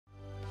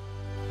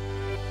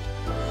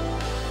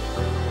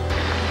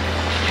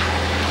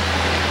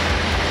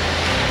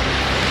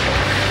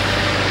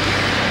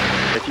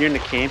you're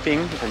into camping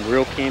and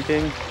real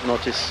camping, not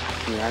just,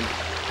 you know,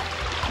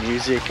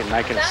 music and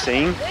making a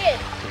scene, it's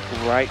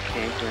a great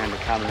campground to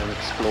come and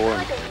explore.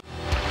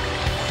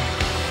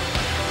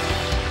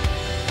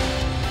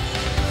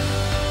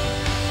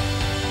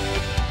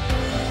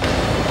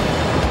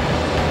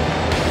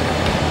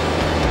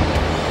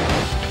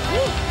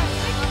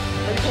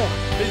 Pretty cool.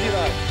 Busy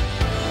though.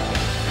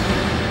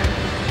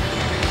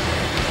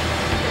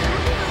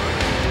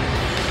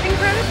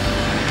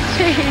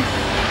 Jeez.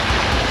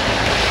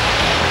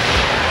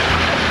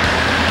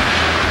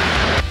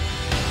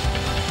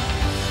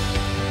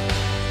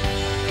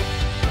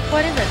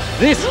 What is it?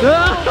 This!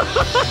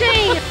 Oh,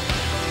 shame.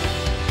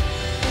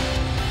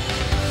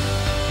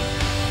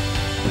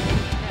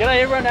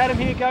 G'day everyone, Adam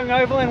here, Going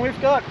Overland. We've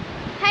got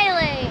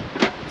Haley,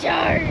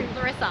 Joe,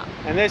 Larissa.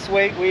 And this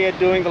week we are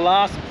doing the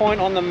last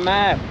point on the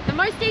map. The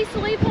most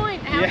easterly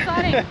point. How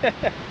exciting.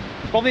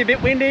 It's probably a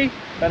bit windy,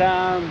 but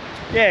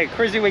yeah,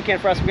 cruisy weekend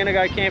for us. We're going to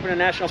go camp in a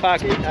national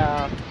park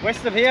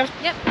west of here.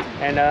 Yep.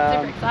 And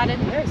super excited.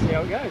 Yeah, see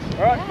how it goes.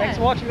 All right, thanks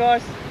for watching,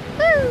 guys.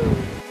 Woo!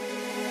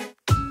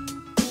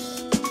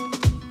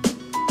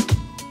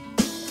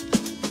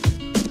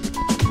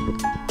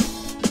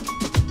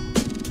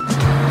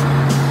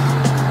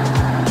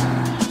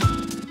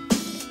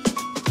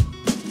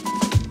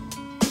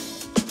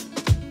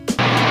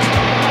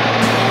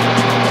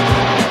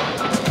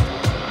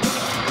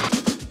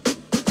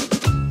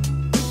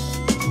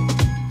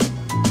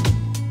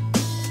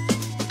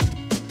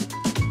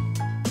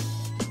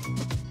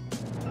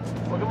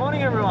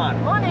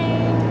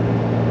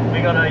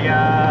 We got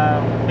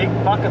a big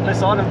bucket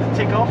list item to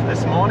tick off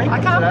this morning.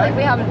 I can't believe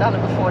we haven't done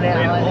it before now.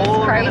 All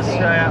it's crazy. in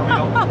Australia,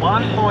 we've got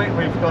one point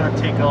we've got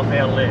to tick off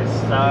our list.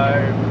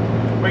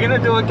 So we're going to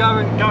do it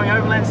going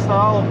overland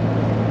style.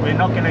 We're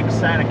not going to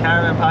stay in a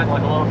caravan park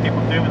like a lot of people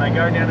do when they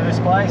go down to this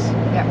place.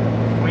 Yep.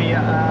 We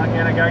are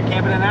going to go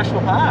camp in a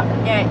national park.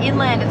 Yeah,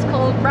 inland. It's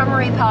called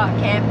Brummery Park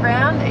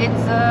Campground.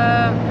 It's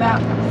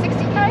about 60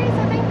 k's,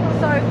 I think, or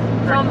so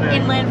from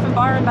inland from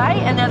Byron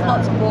Bay, and there's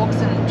lots of walks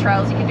and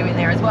trails you can do in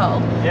there as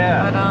well.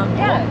 Yeah. But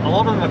yeah. A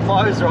lot of them are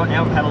closed right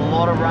now. We've had a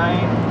lot of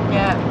rain.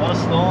 Yeah. A lot of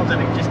storms,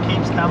 and it just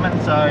keeps coming.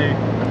 So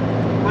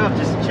we'll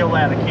just chill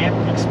out at camp,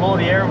 explore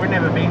the area. We've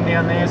never been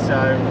down there,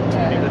 so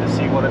it'll be good to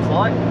see what it's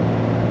like.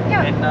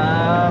 Yeah.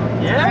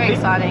 And yeah, very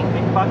exciting.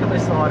 Big bucket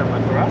list item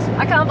for us.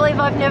 I can't believe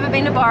I've never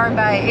been to Byron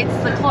Bay. It's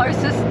the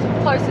closest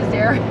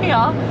area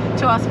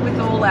to us with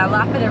all our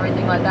lap and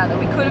everything like that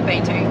we could have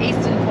been to.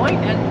 Eastern Point,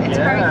 and it's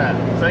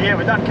crazy. So yeah,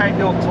 we've done Cape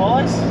York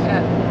twice.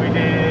 Yeah. We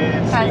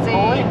did Sea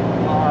Point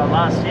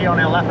last year on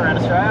our lap around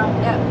Australia.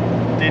 Yeah.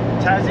 Did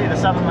Tassie, the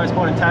southernmost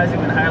point in Tassie,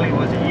 when Haley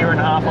was a year and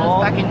a half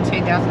old. Back in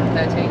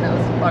 2013, that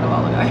was quite a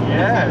while ago.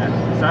 Yeah,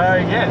 so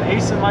yeah, the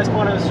easternmost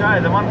point of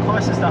Australia, the one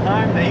closest to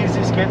home, the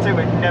easiest to get to,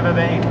 we've never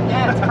been.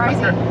 Yeah, it's crazy.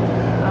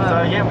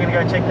 So yeah, we're going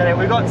to go check that out.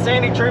 We've got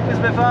Sandy Troopers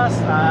with us.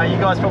 You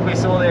guys probably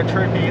saw their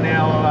troopy in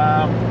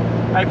our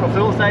April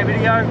Fool's Day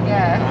video.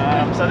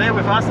 Yeah. So they're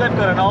with us. They've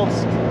got an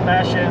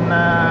old-fashioned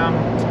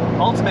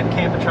ultimate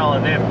camper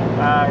trailer.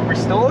 They've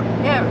restored.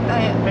 Yeah,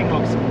 I think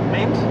looks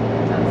mint.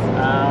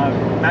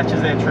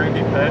 Matches their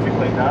troopy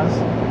perfectly, does.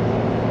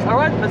 All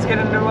right, let's get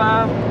into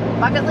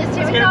bucket list.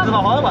 Here let's get into the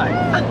highway.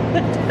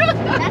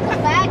 That's a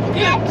bad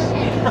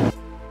connection.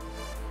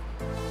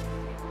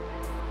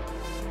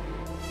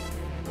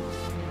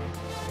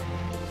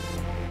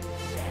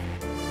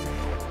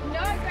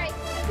 No, great.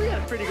 We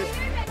had a pretty good.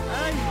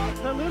 Hey,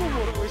 the little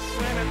water. We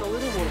swam at the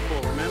little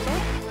waterfall. Remember?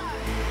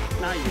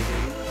 No, you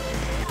didn't.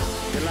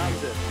 You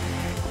loved it.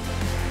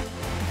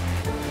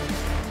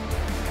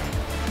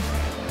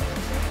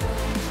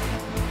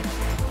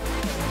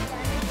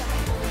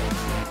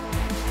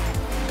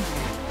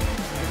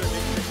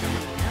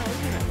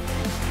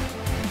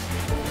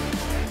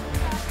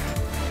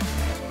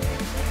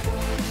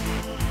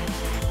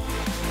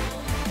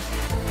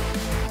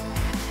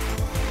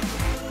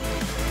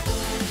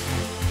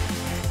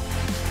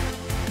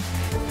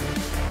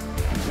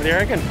 What do you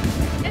reckon?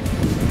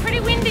 It's pretty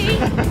windy.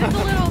 It's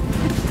a little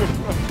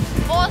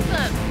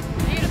awesome.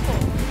 Beautiful.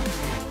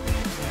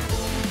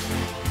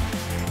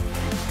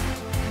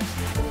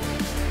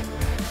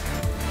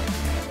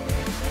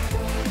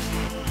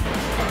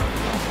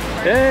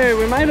 Hey,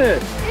 we made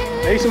it!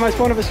 Easternmost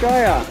point of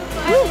Australia.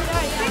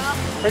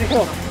 Pretty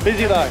cool.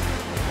 Busy though.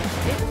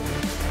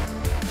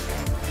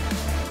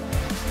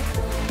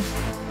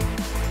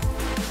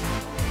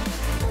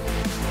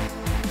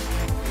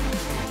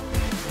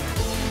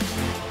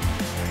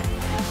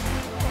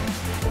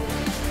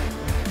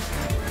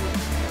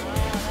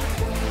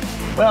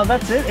 Well,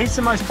 that's it.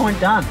 Easternmost point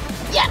done.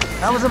 Yes.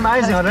 That was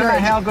amazing. I don't know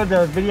good. how good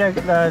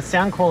the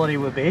sound quality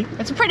would be.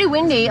 It's pretty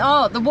windy.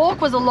 Oh, the walk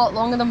was a lot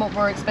longer than what we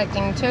were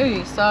expecting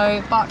too.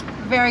 So, but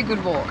very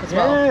good walk as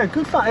well. Yeah,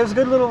 good fun. It was a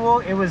good little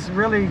walk. It was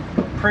really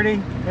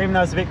pretty, even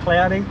though it's a bit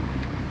cloudy.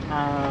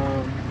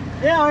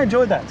 Yeah, I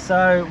enjoyed that.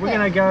 So we're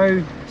going to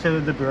go to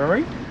the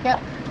brewery.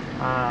 Yep.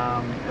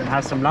 And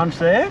have some lunch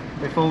there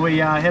before we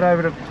head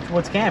over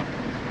towards camp.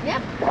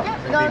 Yep. It'll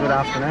be a good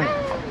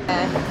afternoon.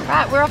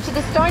 Right, we're off to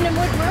the Stone and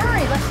Wood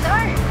Brewery. Let's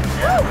go.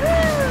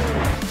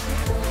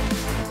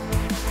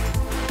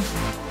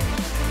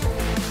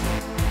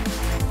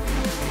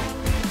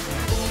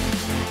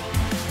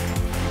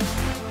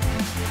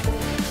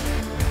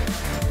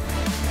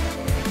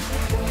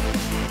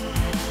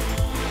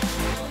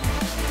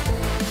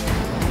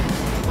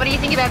 What do you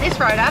think about this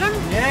road, Adam?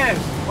 Yeah,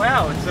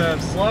 wow, it's a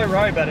slow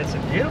road, but it's a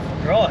beautiful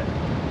drive.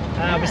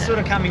 We're sort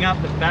of coming up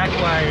the back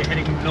way,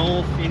 heading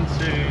north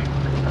into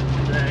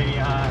the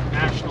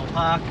national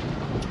park.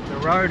 The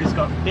road has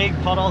got big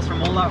potholes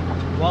from all that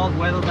wild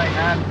weather they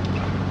had.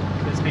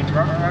 There's been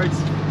roads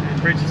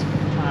and bridges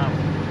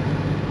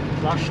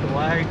flushed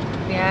away.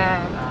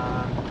 Yeah.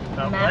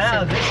 But Massive.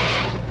 wow, this is,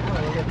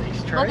 oh, look at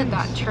these trees. Look at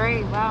that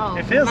tree, wow.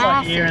 It feels like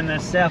massive. you're in the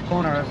south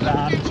corner of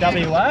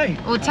WA.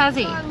 Or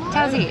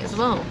Tassie as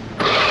well.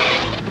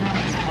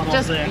 Potholes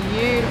Just there.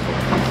 beautiful.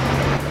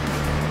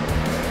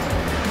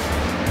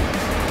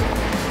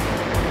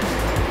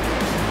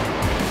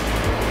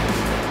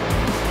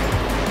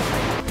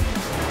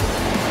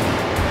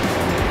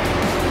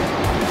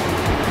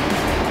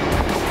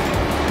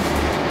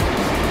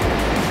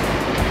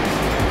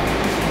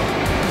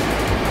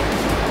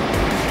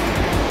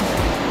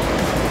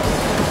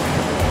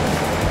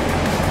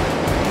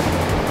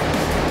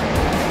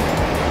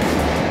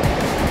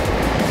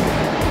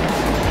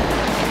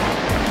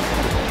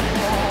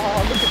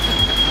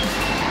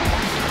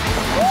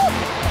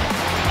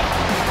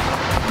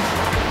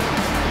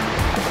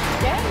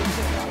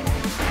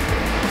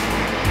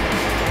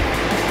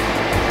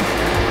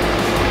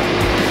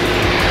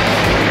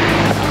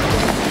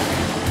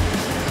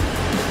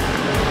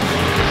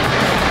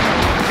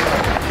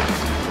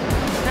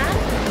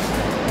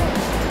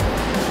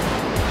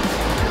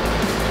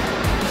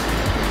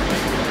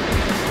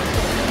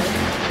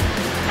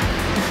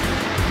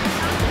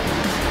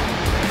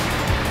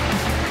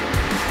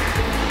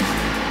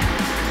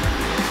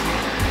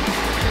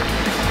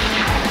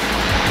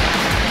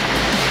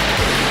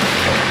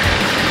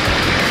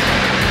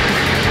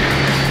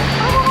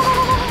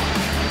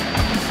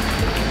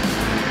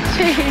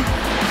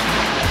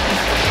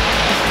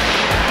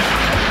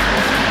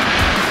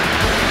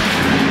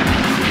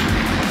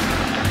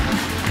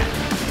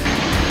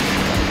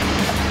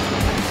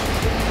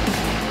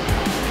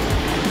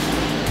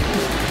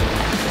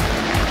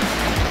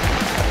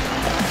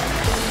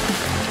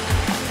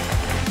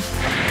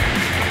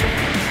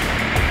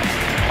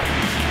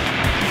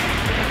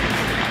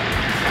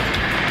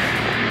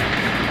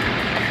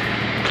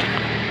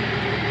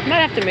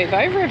 Might have to move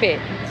over a bit.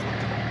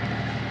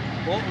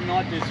 What we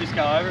might do is just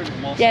go over it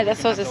more. Yeah,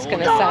 that's what I was just going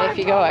to say. If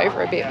you go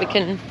over a bit, we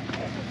can.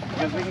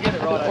 Because we can get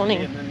it right over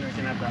here and then we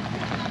can have that.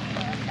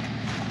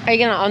 Are you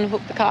going to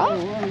unhook the car?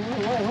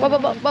 Whoa, whoa,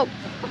 whoa, whoa.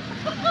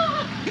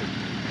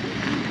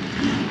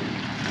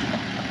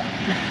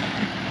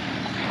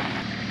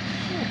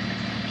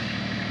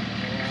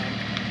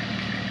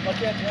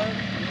 Watch out, Joe.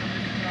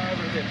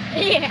 Over a bit.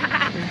 Yeah.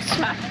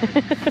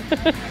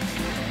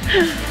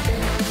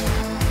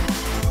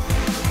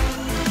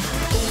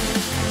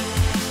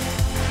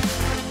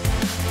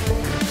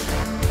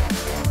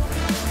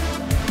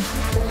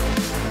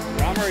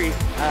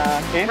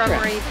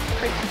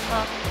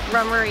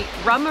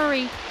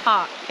 Rummery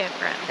Park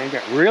Campground.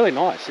 Really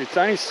nice. It's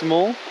only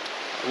small.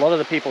 A lot of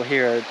the people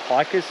here are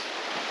hikers.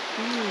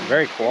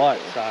 Very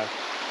quiet, so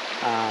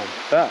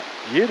but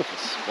beautiful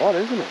spot,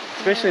 isn't it?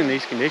 Especially in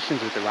these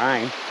conditions with the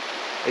rain.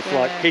 It's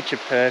like picture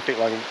perfect,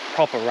 like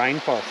proper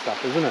rainforest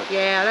stuff, isn't it?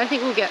 Yeah, I don't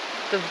think we'll get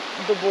the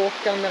walk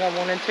done that I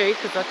wanted to,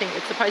 because I think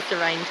it's supposed to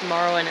rain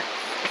tomorrow and it's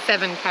a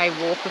 7k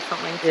walk or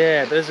something.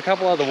 Yeah, but there's a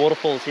couple other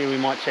waterfalls here we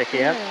might check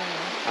out.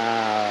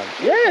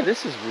 Yeah,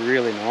 this is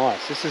really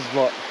nice. This is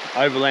what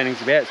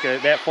overlanding's about. It's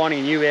about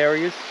finding new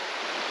areas,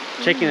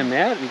 checking them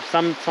out, and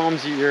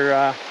sometimes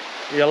you're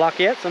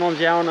lucky out, sometimes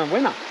you're on a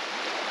winner.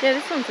 Yeah,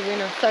 this one's a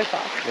winner so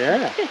far.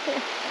 Yeah,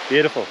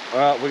 beautiful. All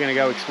right, we're going to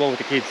go explore with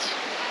the kids. It's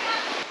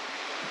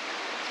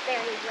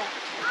very wet.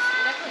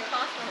 It's definitely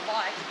fast on a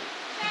bike.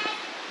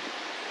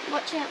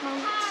 Watch out,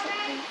 Mum.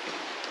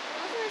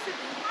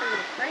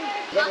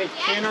 Got any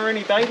tuna or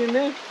any bait in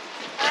there? Yeah,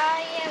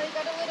 we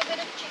got a little bit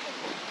of chicken.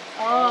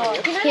 Oh,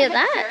 Hear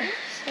that?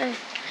 So,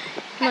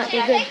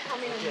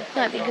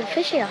 might be good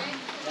fish here.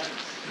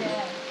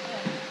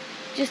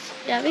 Just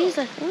yabbies,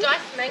 I think.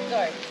 Diced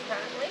mango,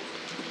 apparently.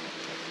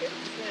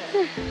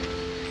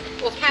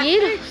 Well,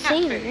 Beautiful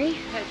scenery.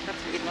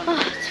 Oh,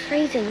 it's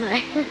freezing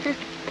though.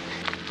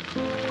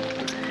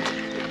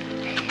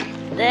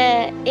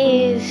 There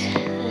is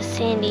the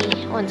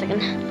sandy. 1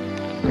 second.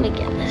 Let me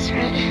get this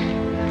right.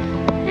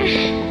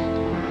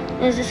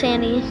 There's the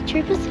sandy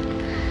troopers.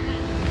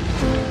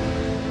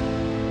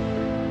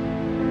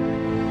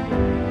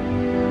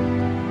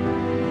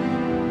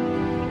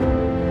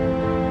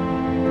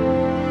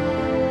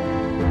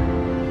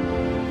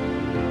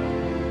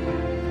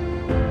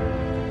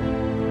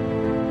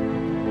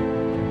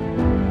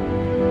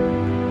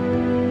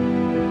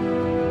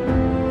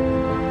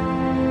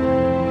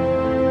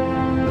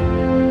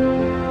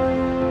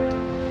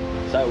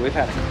 So we've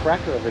had a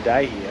cracker of a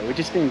day here. We've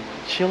just been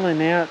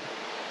chilling out,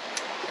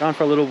 Going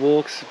for a little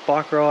walks,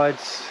 bike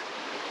rides,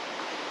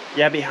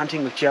 yabby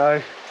hunting with Joe.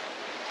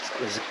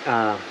 There's,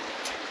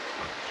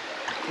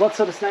 what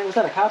sort of snake? Was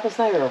that a carpet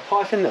snake or a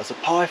python? That was a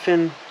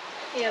python.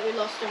 Yeah, we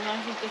lost him though.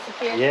 He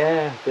disappeared.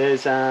 Yeah,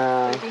 there's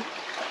oh,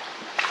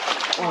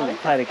 we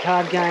played a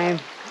card game.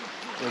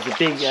 There's a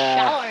big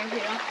shallow in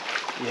here.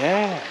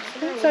 yeah,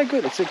 it's so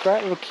good. It's a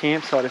great little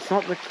campsite. It's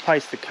not the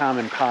place to come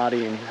and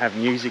party and have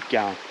music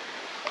going.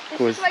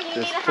 This is why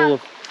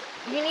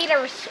you need to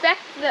respect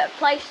the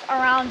place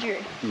around you.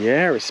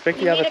 Yeah, respect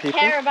the other people. You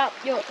need to care about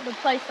the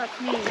place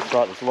that's near you. That's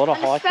right, there's a lot of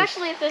hikers.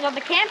 Especially if there's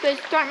other campers,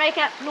 don't make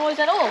that noise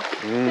at all.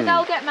 Because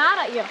they'll get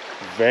mad at you.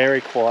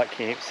 Very quiet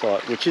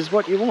campsite, which is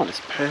what you want.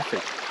 It's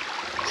perfect.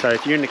 So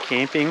if you're into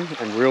camping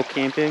and real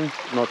camping,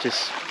 not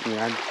just, you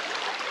know,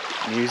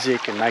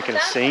 music and making a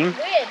scene,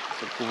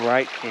 it's a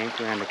great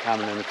campground to come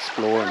in and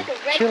explore and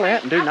chill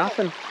out and do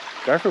nothing.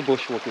 Go for a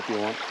bushwalk if you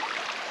want.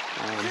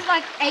 This is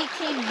like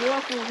 18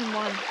 waterfalls in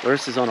one.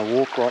 Larissa's on a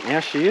walk right now,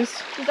 she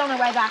is. She's on her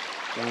way back.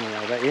 On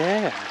her way back,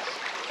 yeah.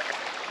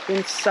 It's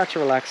been such a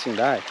relaxing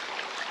day.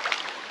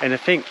 And I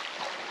think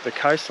the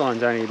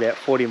coastline's only about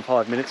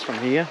 45 minutes from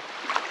here.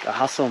 The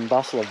hustle and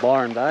bustle of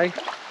Byron Bay.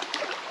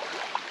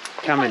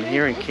 Come in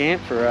here and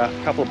camp for a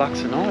couple of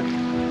bucks a night.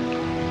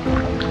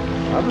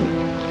 Loving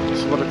it. This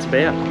is what it's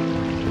about.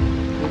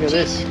 Look at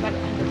this. It's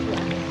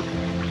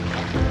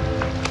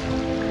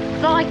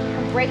not like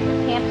a regular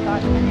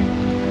campsite.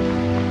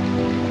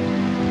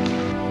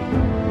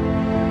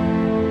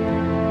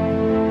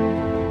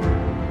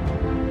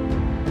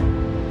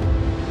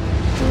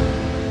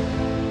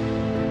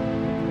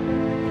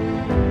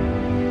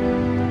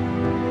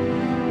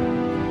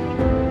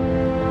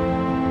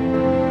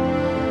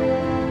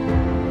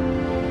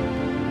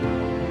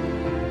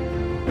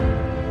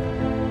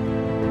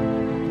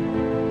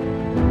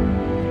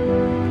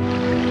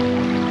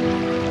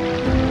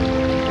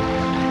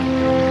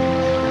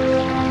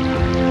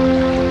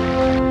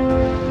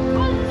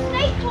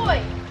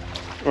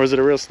 Or is it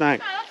a real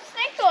snake? No, that's a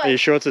snake toy. Are you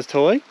sure it's a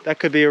toy? That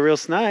could be a real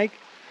snake.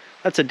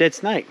 That's a dead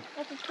snake.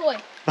 That's a toy.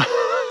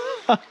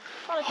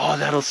 Oh,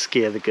 that'll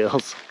scare the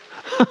girls.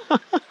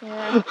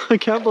 Yeah. I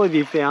can't believe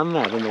you found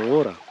that in the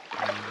water.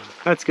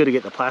 That's good to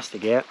get the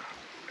plastic out.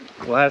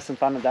 We'll have some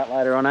fun with that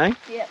later on, eh?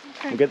 Yeah.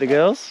 We'll get the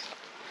girls.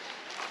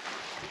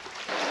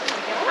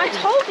 I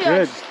told you.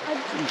 Good.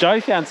 Joe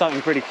found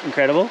something pretty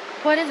incredible.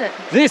 What is it?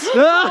 This!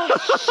 Oh,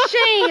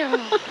 shame.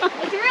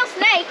 It's a real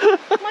snake.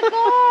 Oh my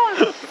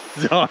god.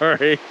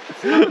 Sorry.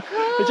 Cool.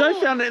 But Joe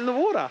found it in the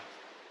water.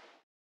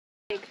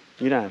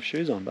 You don't have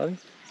shoes on, buddy.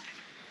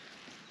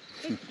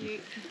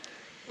 Cute.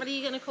 What are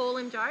you going to call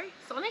him, Joe?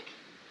 Sonic?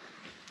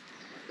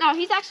 No,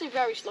 he's actually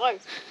very slow.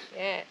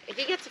 Yeah. If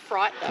he gets a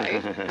fright,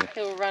 though,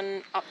 he'll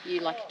run up you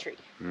like a tree.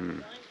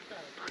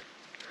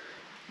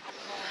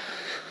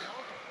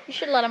 You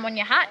should let him on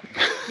your hat.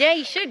 Yeah,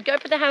 you should. Go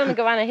put the hat on the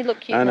goanna. He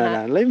look cute in the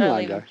hat. No, leave him Oh,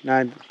 alone, Joe.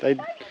 No, they...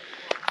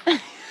 Are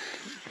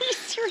you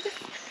serious?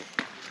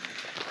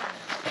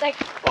 Like,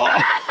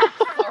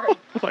 Sorry. Oh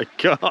my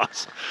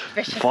gosh.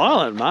 Vicious.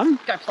 Violent, Mum.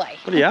 Go play.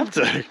 What are you up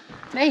to?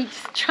 Me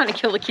just trying to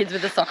kill the kids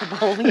with a soccer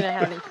ball. You know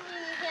how it is.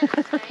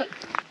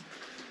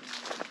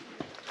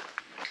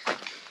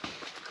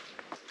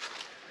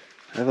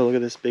 Have a look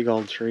at this big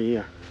old tree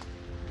here.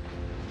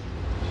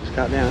 Just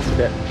cut down, it's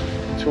about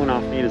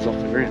 2.5 meters off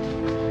the ground.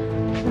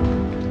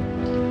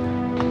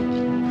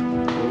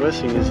 The worst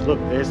thing is, look,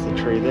 there's the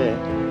tree there.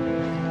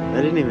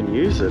 They didn't even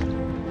use it.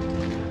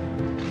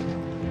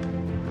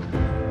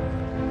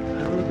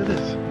 Have a look at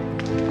this.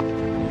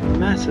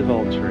 Massive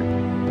old tree.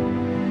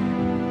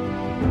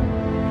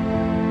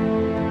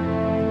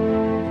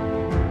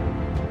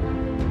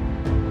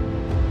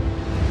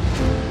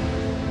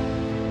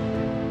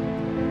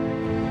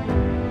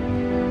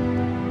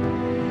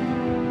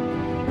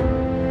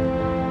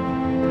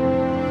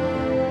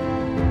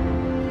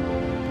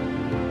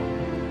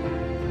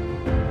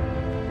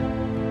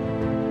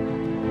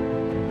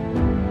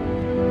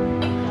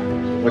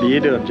 What are you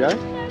doing, Joe?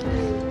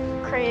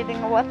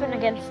 creating a weapon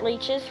against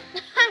leeches.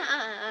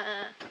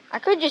 I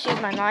could just use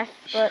my knife,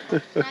 but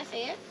Can I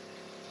see it?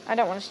 I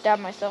don't want to stab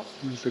myself.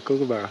 It's the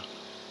kookaburra.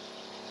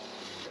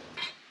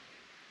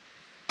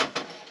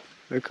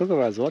 The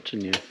kookaburra's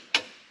watching you.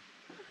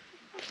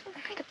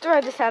 I could throw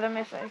this at them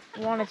if I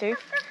wanted to,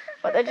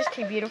 but they're just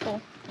too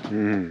beautiful.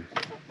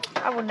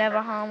 I would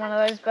never harm one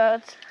of those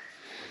birds,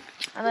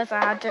 unless I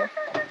had to.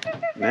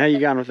 Now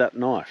you're going with that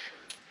knife.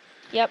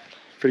 Yep.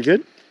 Pretty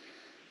good?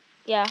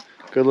 Yeah.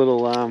 Good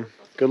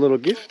little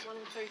gift.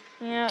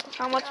 Yeah.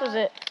 How much was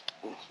it?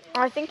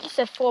 I think you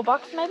said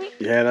 $4 maybe?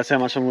 Yeah, that's how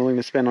much I'm willing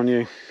to spend on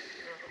you.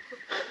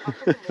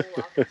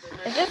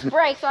 It just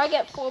breaks, so I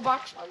get $4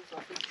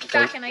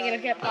 back and I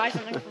get to buy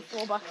something for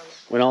 $4.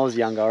 When I was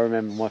younger, I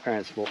remember my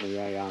parents bought me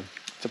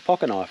it's a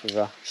pocket knife with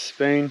a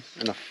spoon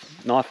and a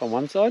knife on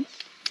one side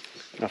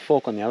and a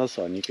fork on the other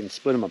side, and you can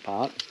split them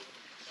apart.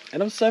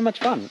 And it was so much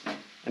fun.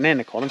 And then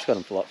the Collins got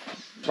them for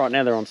right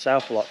now they're on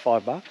sale for like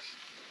 $5.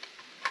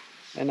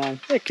 And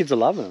yeah, kids are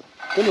loving it.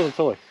 Good little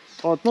toy.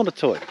 Oh, it's not a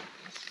toy.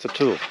 It's a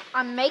tool.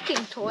 I'm making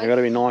toys. You've got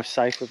to be knife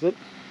safe with it.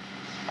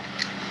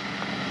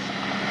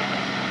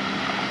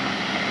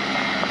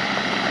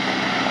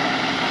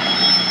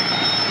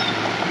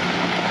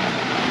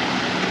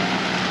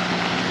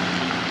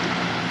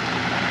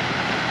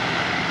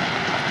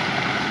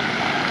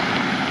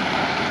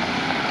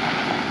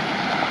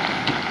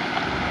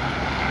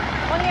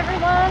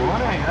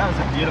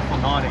 beautiful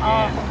night again.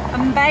 Oh,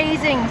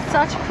 amazing.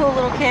 Such a cool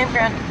little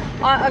campground.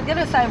 I've got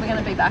to say we're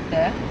going to be back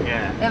there.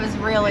 Yeah. It was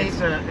really,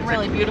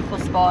 really beautiful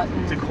spot.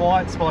 It's a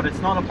quiet spot. It's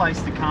not a place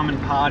to come and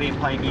party and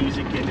play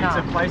music in. No.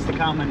 It's a place to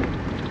come and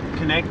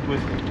connect with,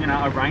 you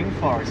know, a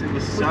rainforest. It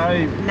was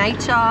so...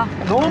 Nature.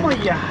 Normally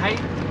you hate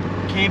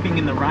camping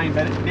in the rain,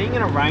 but being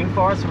in a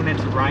rainforest when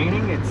it's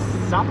raining, it's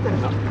something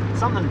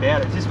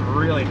about it. It's just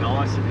really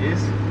nice. It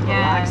is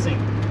relaxing.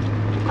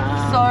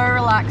 So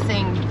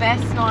relaxing.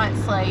 Best night's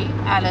sleep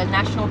at a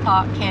national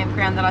park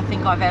campground that I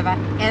think I've ever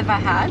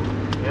had.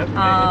 Yep.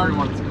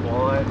 Everyone's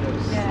quiet. It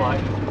was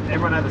like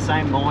everyone had the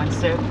same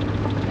mindset.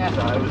 Yep.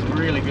 So it was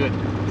really good.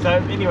 So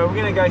anyway, we're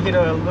going to go hit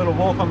a little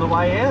walk on the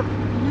way out.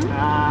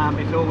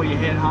 Before we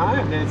head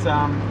home, there's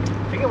I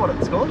forget what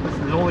it's called.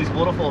 There's all these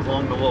waterfalls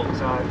along the walk.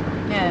 So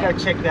we'll go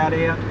check that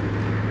out.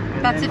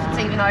 That's if it's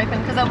even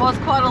open, because there was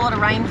quite a lot of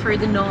rain through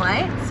the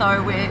night.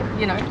 So we're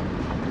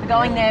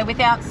going there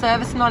without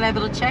service, not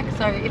able to check.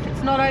 So if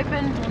it's not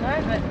open, we'll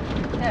know. But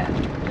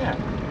yeah.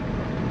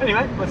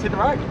 Anyway, let's hit the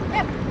road.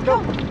 Yep. Let's go.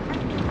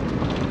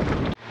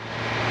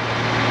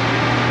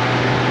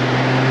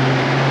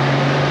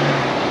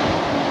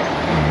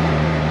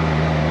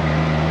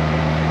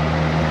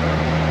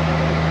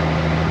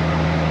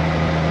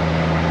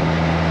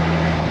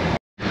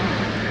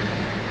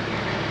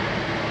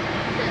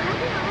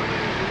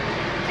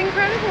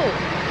 Incredible.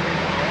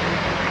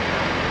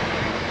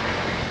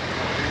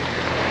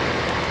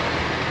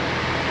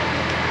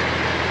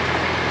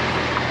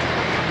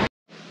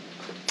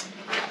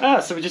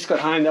 So we just got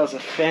home. That was a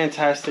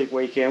fantastic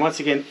weekend. Once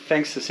again,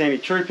 thanks to Sandy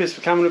Troopers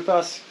for coming with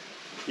us.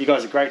 You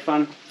guys are great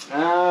fun.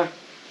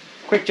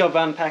 Quick job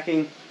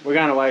unpacking. We're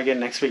going away again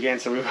next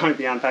weekend, so we won't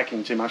be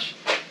unpacking too much.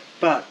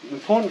 But the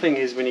important thing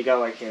is when you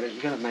go away camping,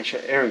 you've got to make sure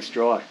everything's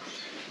dry.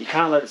 You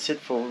can't let it sit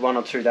for 1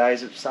 or 2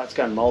 days. It starts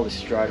going mouldy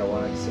straight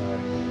away. So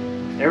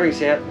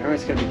everything's out.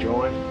 Everything's going to be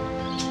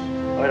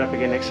drying. Load up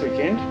again next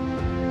weekend.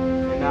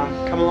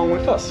 And come along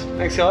with us.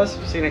 Thanks guys.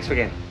 See you next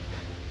weekend.